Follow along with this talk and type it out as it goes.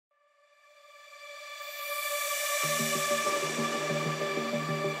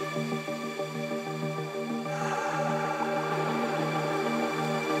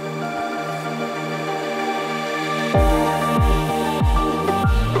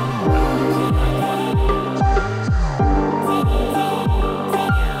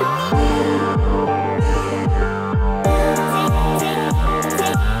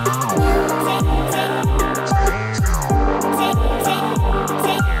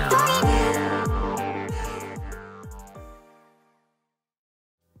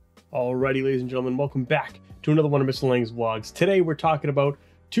Alrighty, ladies and gentlemen, welcome back to another one of Mr. Lang's vlogs. Today we're talking about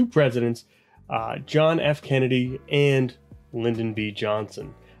two presidents, John F. Kennedy and Lyndon B.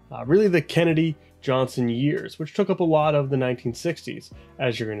 Johnson. Really the Kennedy-Johnson years, which took up a lot of the 1960s,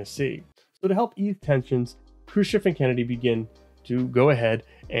 as you're going to see. So to help ease tensions, Khrushchev and Kennedy begin to go ahead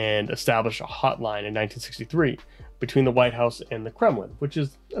and establish a hotline in 1963 between the White House and the Kremlin, which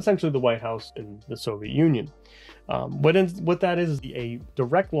is essentially the White House in the Soviet Union. What that is a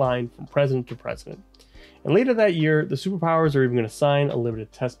direct line from president to president. And later that year, the superpowers are even going to sign a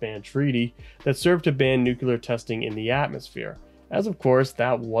limited test ban treaty that served to ban nuclear testing in the atmosphere, as of course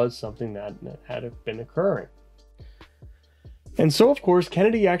that was something that had been occurring. And so of course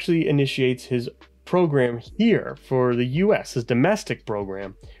Kennedy actually initiates his program here for the US, his domestic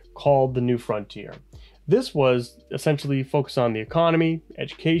program called the New Frontier. This was essentially focused on the economy,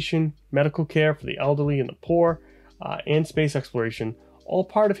 education, medical care for the elderly and the poor, and space exploration, all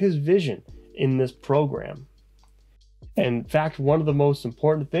part of his vision in this program. In fact, one of the most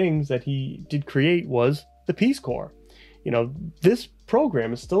important things that he did create was the Peace Corps. You know, this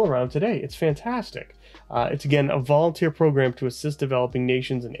program is still around today. It's fantastic. It's again a volunteer program to assist developing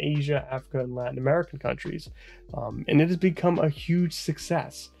nations in Asia, Africa, and Latin American countries. And it has become a huge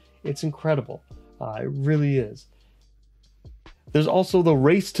success. It's incredible. It really is. There's also the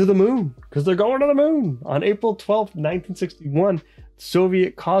race to the moon, because they're going to the moon. On April 12th, 1961,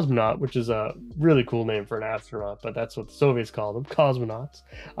 Soviet cosmonaut, which is a really cool name for an astronaut, but that's what the Soviets call them, cosmonauts,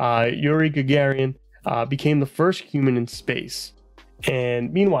 Yuri Gagarin became the first human in space.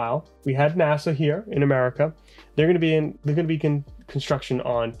 And meanwhile, we had NASA here in America. They're going to be in construction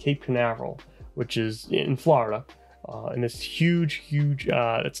on Cape Canaveral, which is in Florida, in this huge,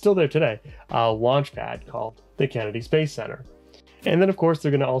 it's still there today, launch pad called the Kennedy Space Center. And then, of course,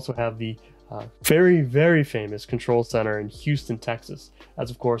 they're going to also have the very, very famous control center in Houston, Texas. As,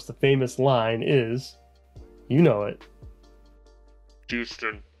 of course, the famous line is, you know it,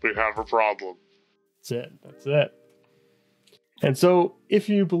 Houston, we have a problem. That's it. That's it. And so, if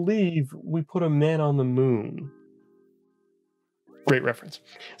you believe we put a man on the moon, great reference.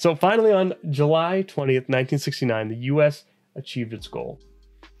 So finally, on July 20th, 1969, the U.S. achieved its goal.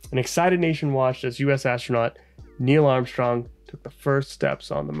 An excited nation watched as U.S. astronaut Neil Armstrong took the first steps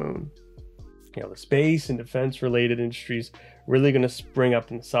on the moon. You know, the space and defense related industries really going to spring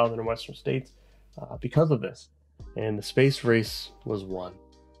up in the southern and western states because of this. And the space race was won.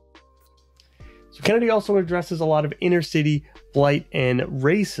 So Kennedy also addresses a lot of inner city blight and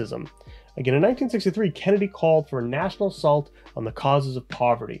racism. Again, in 1963, Kennedy called for a national assault on the causes of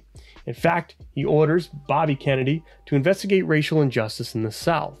poverty. In fact, he orders Bobby Kennedy to investigate racial injustice in the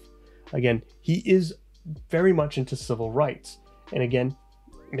South. Again, he is very much into civil rights. And again,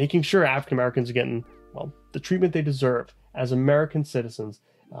 making sure African Americans are getting, well, the treatment they deserve as American citizens,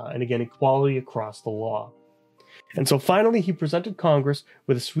 and again, equality across the law. And so finally, he presented Congress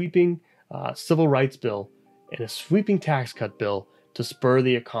with a sweeping civil rights bill and a sweeping tax cut bill to spur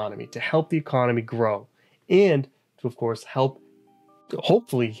the economy, to help the economy grow, and to, of course,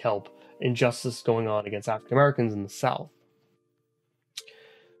 hopefully help injustice going on against African Americans in the South.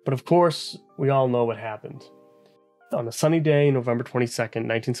 But of course, we all know what happened. On a sunny day, November 22nd,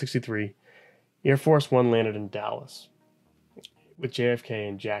 1963, Air Force One landed in Dallas with JFK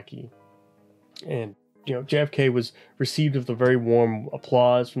and Jackie. And, you know, JFK was received with a very warm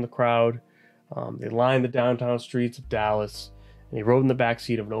applause from the crowd. They lined the downtown streets of Dallas, and he rode in the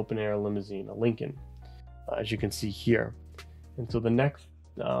backseat of an open-air limousine, a Lincoln, as you can see here. And so the next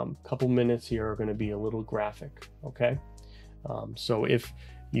couple minutes here are going to be a little graphic, okay? So if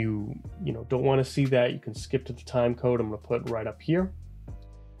you don't want to see that, you can skip to the time code I'm going to put right up here.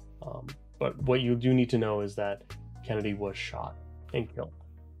 But what you do need to know is that Kennedy was shot and killed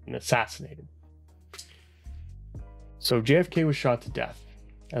and assassinated. So JFK was shot to death.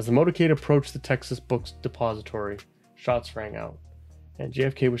 As the motorcade approached the Texas Books Depository, shots rang out, and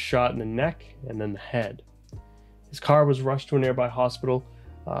JFK was shot in the neck and then the head. His car was rushed to a nearby hospital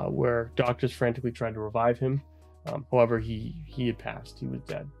where doctors frantically tried to revive him. However, he had passed. He was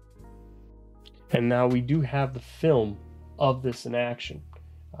dead. And now we do have the film of this in action.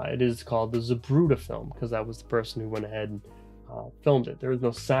 It is called the Zapruder film, because that was the person who went ahead and filmed it. There is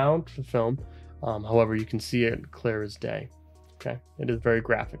no sound for the film. However, you can see it clear as day. Okay, it is very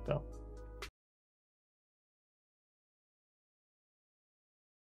graphic though.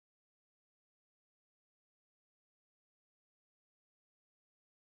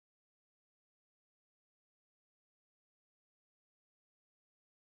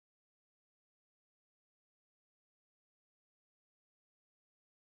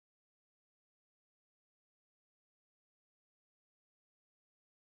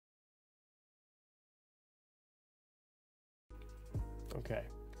 Okay.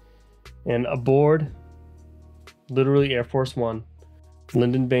 And aboard, literally Air Force One,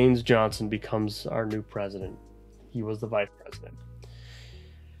 Lyndon Baines Johnson becomes our new president. He was the vice president.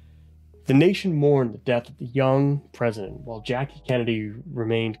 The nation mourned the death of the young president, while Jackie Kennedy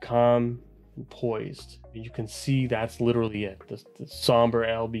remained calm and poised. And you can see that's literally it. The somber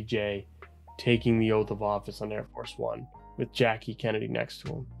LBJ taking the oath of office on Air Force One with Jackie Kennedy next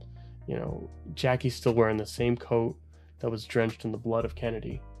to him. You know, Jackie's still wearing the same coat that was drenched in the blood of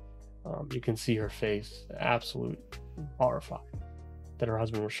Kennedy. You can see her face, absolute horrified that her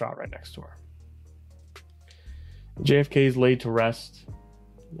husband was shot right next to her. JFK is laid to rest.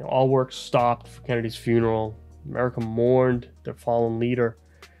 You know, all work stopped for Kennedy's funeral. America mourned their fallen leader.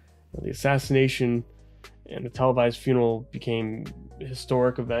 The assassination and the televised funeral became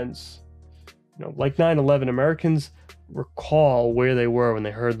historic events. You know, like 9/11, Americans recall where they were when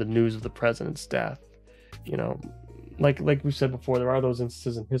they heard the news of the president's death. You know, like we said before, there are those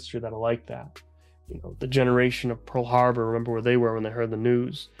instances in history that are like that. You know, the generation of Pearl Harbor remember where they were when they heard the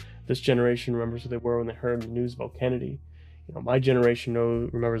news. This generation remembers where they were when they heard the news about Kennedy. You know, my generation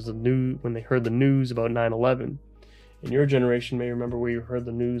remembers when they heard the news about 9/11. And your generation may remember where you heard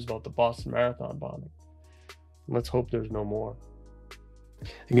the news about the Boston Marathon bombing. Let's hope there's no more.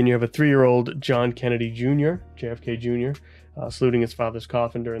 Again, you have a 3-year-old John Kennedy Jr., JFK Jr., saluting his father's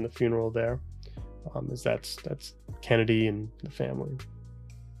coffin during the funeral there. As that's Kennedy and the family.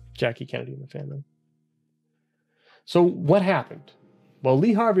 Jackie Kennedy and the family. So what happened? Well,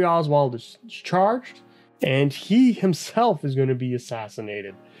 Lee Harvey Oswald is charged, and he himself is going to be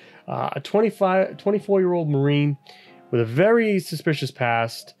assassinated. A 24-year-old Marine with a very suspicious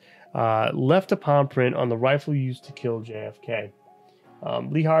past left a palm print on the rifle used to kill JFK.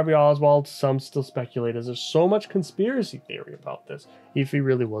 Lee Harvey Oswald, some still speculate as there's so much conspiracy theory about this, if he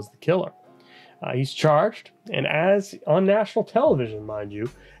really was the killer. He's charged, and as on national television, mind you,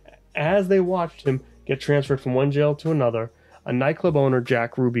 as they watched him get transferred from one jail to another, a nightclub owner,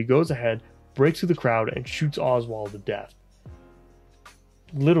 Jack Ruby, goes ahead, breaks through the crowd, and shoots Oswald to death.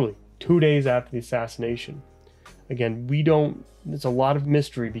 Literally 2 days after the assassination. Again, there's a lot of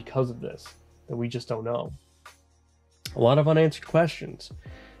mystery because of this that we just don't know. A lot of unanswered questions.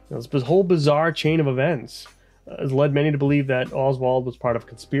 You know, this whole bizarre chain of events has led many to believe that Oswald was part of a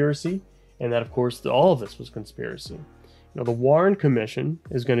conspiracy, and that, of course, all of this was conspiracy. You know, the Warren Commission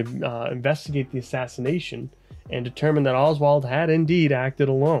is going to investigate the assassination and determine that Oswald had indeed acted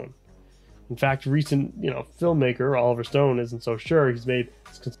alone. In fact, recent filmmaker Oliver Stone isn't so sure. He's made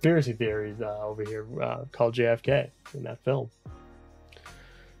conspiracy theories over here called JFK in that film.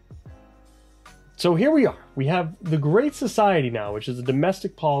 So here we are. We have the Great Society now, which is a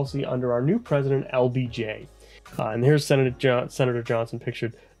domestic policy under our new president, LBJ. And here's Senator Johnson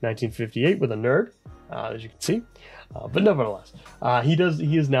pictured 1958 with a nerd, as you can see. But nevertheless,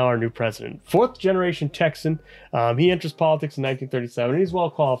 he is now our new president. 4th generation Texan. He enters politics in 1937, and he's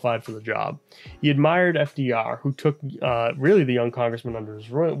well qualified for the job. He admired FDR, who took really the young congressman under his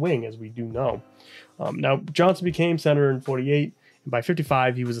wing, as we do know. Now, Johnson became senator in 48, and by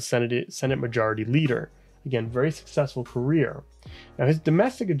 55, he was a Senate Majority Leader. Again, very successful career. Now, his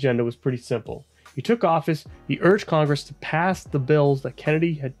domestic agenda was pretty simple. He took office, he urged Congress to pass the bills that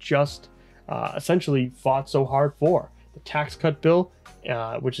Kennedy had just essentially fought so hard for. The tax cut bill,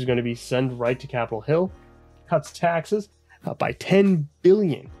 which is going to be sent right to Capitol Hill, cuts taxes by $10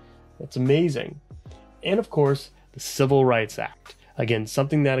 billion. That's amazing. And of course, the Civil Rights Act. Again,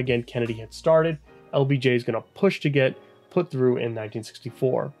 something that, Kennedy had started. LBJ is going to push to get put through in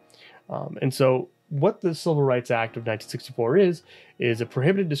 1964. And so what the Civil Rights Act of 1964 is it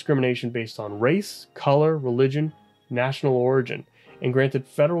prohibited discrimination based on race, color, religion, national origin, and granted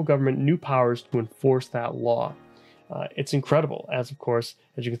federal government new powers to enforce that law. It's incredible, as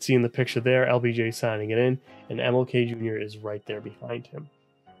you can see in the picture there, LBJ signing it in, and MLK Jr. is right there behind him.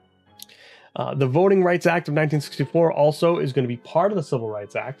 The Voting Rights Act of 1964 also is going to be part of the Civil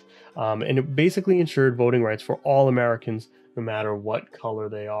Rights Act, and it basically ensured voting rights for all Americans, no matter what color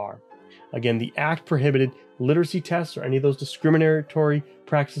they are. Again, the act prohibited literacy tests or any of those discriminatory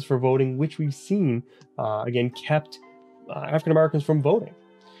practices for voting, which we've seen, kept African Americans from voting.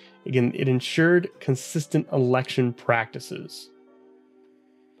 Again, it ensured consistent election practices.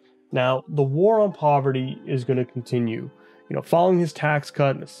 Now, the war on poverty is going to continue. Following his tax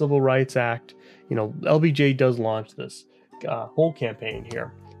cut and the Civil Rights Act, LBJ does launch this whole campaign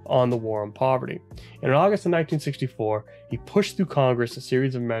here on the war on poverty. And in August of 1964, he pushed through Congress a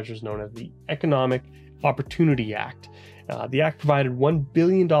series of measures known as the Economic Opportunity Act. The act provided $1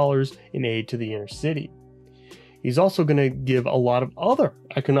 billion in aid to the inner city. He's also going to give a lot of other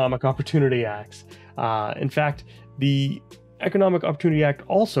economic opportunity acts. In fact, the Economic Opportunity Act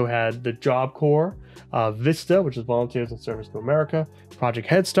also had the Job Corps, VISTA, which is Volunteers in Service to America, Project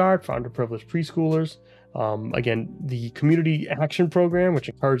Head Start for underprivileged preschoolers. Again, the Community Action Program, which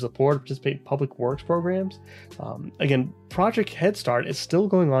encouraged the poor to participate in public works programs. Again, Project Head Start is still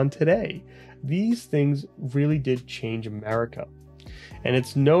going on today. These things really did change America. And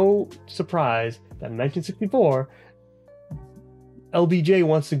it's no surprise that in 1964, LBJ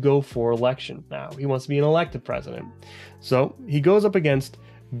wants to go for election now. He wants to be an elected president. So he goes up against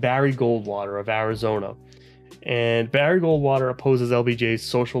Barry Goldwater of Arizona. And Barry Goldwater opposes LBJ's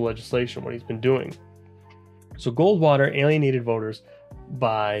social legislation, what he's been doing. So Goldwater alienated voters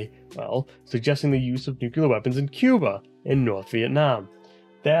by, well, suggesting the use of nuclear weapons in Cuba and North Vietnam.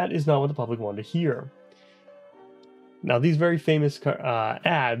 That is not what the public wanted to hear. Now, these very famous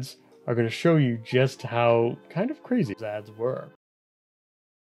ads are going to show you just how kind of crazy these ads were.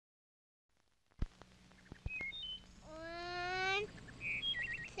 1,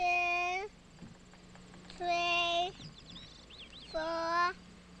 2, 3, 4,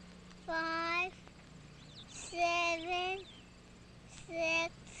 5, 7,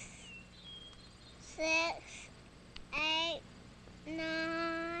 6, 8,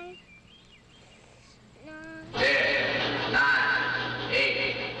 9, 10, 9,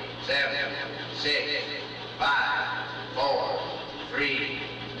 8, 7, 6, 5, 4, 3,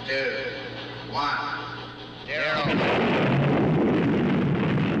 2, 1, 0.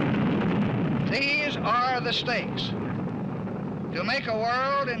 These are the stakes to make a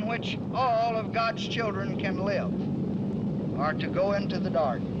world in which all of God's children can live, or to go into the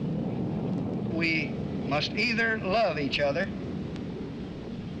dark. We must either love each other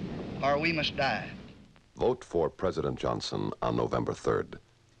or we must die. Vote for President Johnson on November 3rd.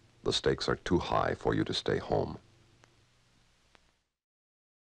 The stakes are too high for you to stay home.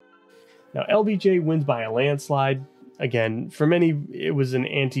 Now, LBJ wins by a landslide. Again, for many, it was an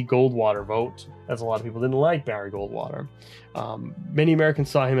anti-Goldwater vote, as a lot of people didn't like Barry Goldwater. Many Americans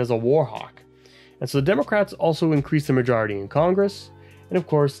saw him as a war hawk. And so the Democrats also increased the majority in Congress. And of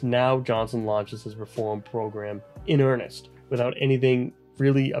course, now Johnson launches his reform program in earnest, without anything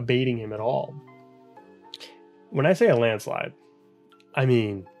really abating him at all. When I say a landslide, I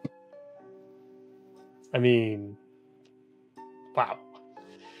mean, wow.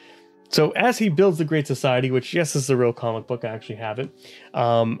 So as he builds the Great Society, which, yes, this is a real comic book, I actually have it.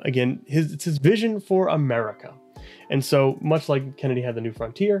 Again, it's his vision for America. And so much like Kennedy had the New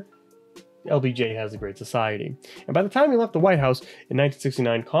Frontier, LBJ has the Great Society. And by the time he left the White House in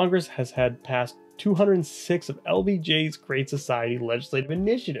 1969, Congress has had passed 206 of LBJ's Great Society legislative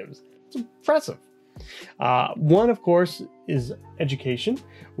initiatives. It's impressive. One, of course, is education,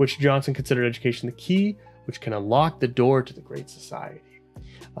 which Johnson considered education the key, which can unlock the door to the Great Society.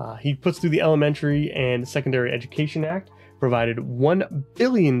 He puts through the Elementary and Secondary Education Act, provided $1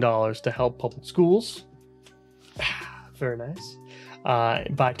 billion to help public schools. Very nice.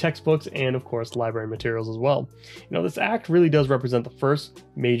 Buy textbooks and, of course, library materials as well. You know, this act really does represent the first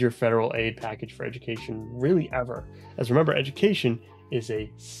major federal aid package for education really ever. As remember, education is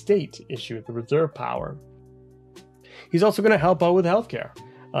a state issue with the reserve power. He's also going to help out with healthcare.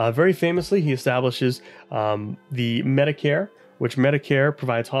 Very famously, he establishes the Medicare, which Medicare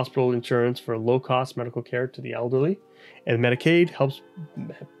provides hospital insurance for low-cost medical care to the elderly, and Medicaid helps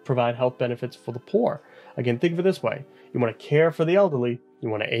provide health benefits for the poor. Again, think of it this way. You want to care for the elderly, you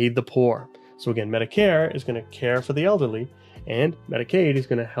want to aid the poor. So again, Medicare is going to care for the elderly, and Medicaid is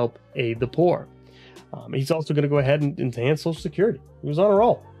going to help aid the poor. He's also going to go ahead and enhance Social Security. He was on a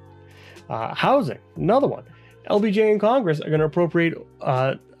roll. Housing, another one. LBJ and Congress are going to appropriate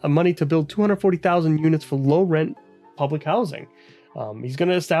money to build 240,000 units for low-rent public housing. He's going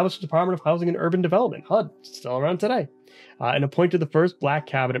to establish the Department of Housing and Urban Development, HUD, still around today, and appointed the first black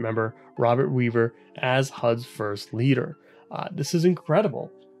cabinet member, Robert Weaver, as HUD's first leader. This is incredible.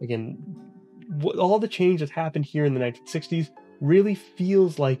 Again, all the change that's happened here in the 1960s really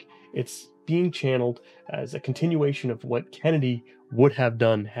feels like it's being channeled as a continuation of what Kennedy would have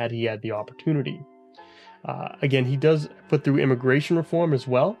done had he had the opportunity. Again, he does put through immigration reform as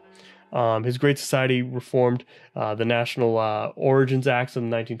well. His Great Society reformed the National Origins Acts of the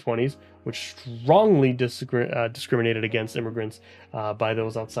 1920s, which strongly discriminated against immigrants by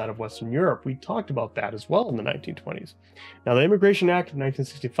those outside of Western Europe. We talked about that as well in the 1920s. Now, the Immigration Act of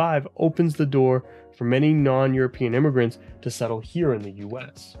 1965 opens the door for many non-European immigrants to settle here in the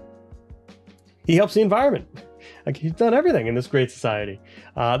U.S. He helps the environment. Like, he's done everything in this Great Society.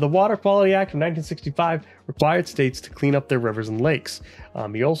 The Water Quality Act of 1965 required states to clean up their rivers and lakes.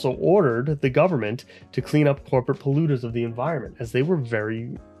 He also ordered the government to clean up corporate polluters of the environment, as they were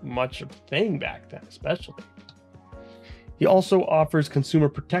very much a thing back then, especially. He also offers consumer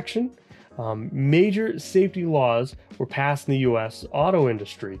protection. Major safety laws were passed in the U.S. auto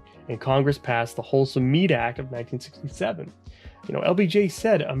industry, and Congress passed the Wholesome Meat Act of 1967. LBJ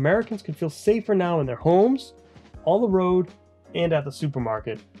said Americans can feel safer now in their homes, on the road, and at the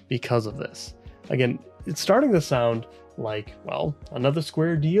supermarket because of this. Again, it's starting to sound like, well, another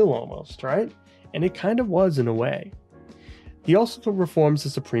square deal almost, right? And it kind of was in a way. He also reforms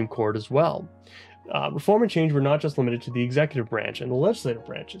the Supreme Court as well. Reform and change were not just limited to the executive branch and the legislative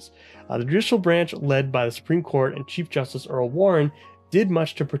branches. The judicial branch, led by the Supreme Court and Chief Justice Earl Warren, did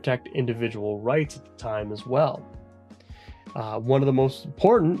much to protect individual rights at the time as well. One of the most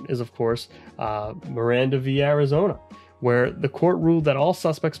important is, of course, Miranda v. Arizona, where the court ruled that all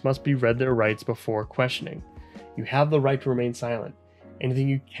suspects must be read their rights before questioning. You have the right to remain silent. Anything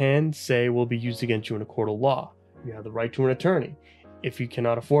you can say will be used against you in a court of law. You have the right to an attorney. If you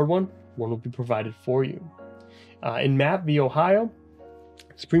cannot afford one will be provided for you. In Mapp v. Ohio,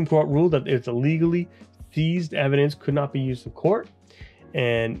 the Supreme Court ruled that it's illegally seized evidence could not be used in court.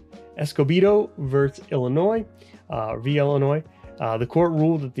 And Escobedo v. Illinois, the court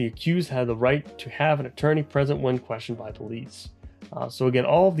ruled that the accused had the right to have an attorney present when questioned by police. So again,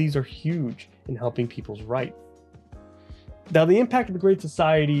 all of these are huge in helping people's rights. Now, the impact of the Great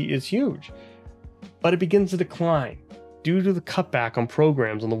Society is huge, but it begins to decline due to the cutback on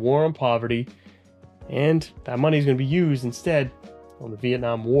programs on the war on poverty, and that money is going to be used instead on the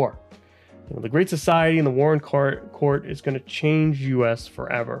Vietnam War. The Great Society and the Warren Court is going to change U.S.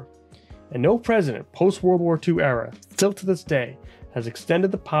 forever. And no president post-World War II era, still to this day, has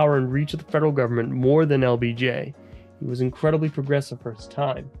extended the power and reach of the federal government more than LBJ. He was incredibly progressive for his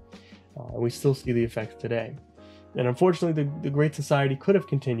time, and we still see the effects today. And unfortunately, the Great Society could have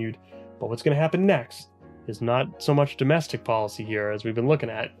continued, but what's going to happen next is not so much domestic policy here as we've been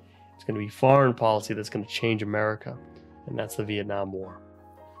looking at. It's going to be foreign policy that's going to change America, and that's the Vietnam War.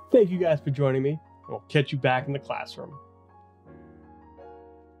 Thank you guys for joining me. I'll catch you back in the classroom.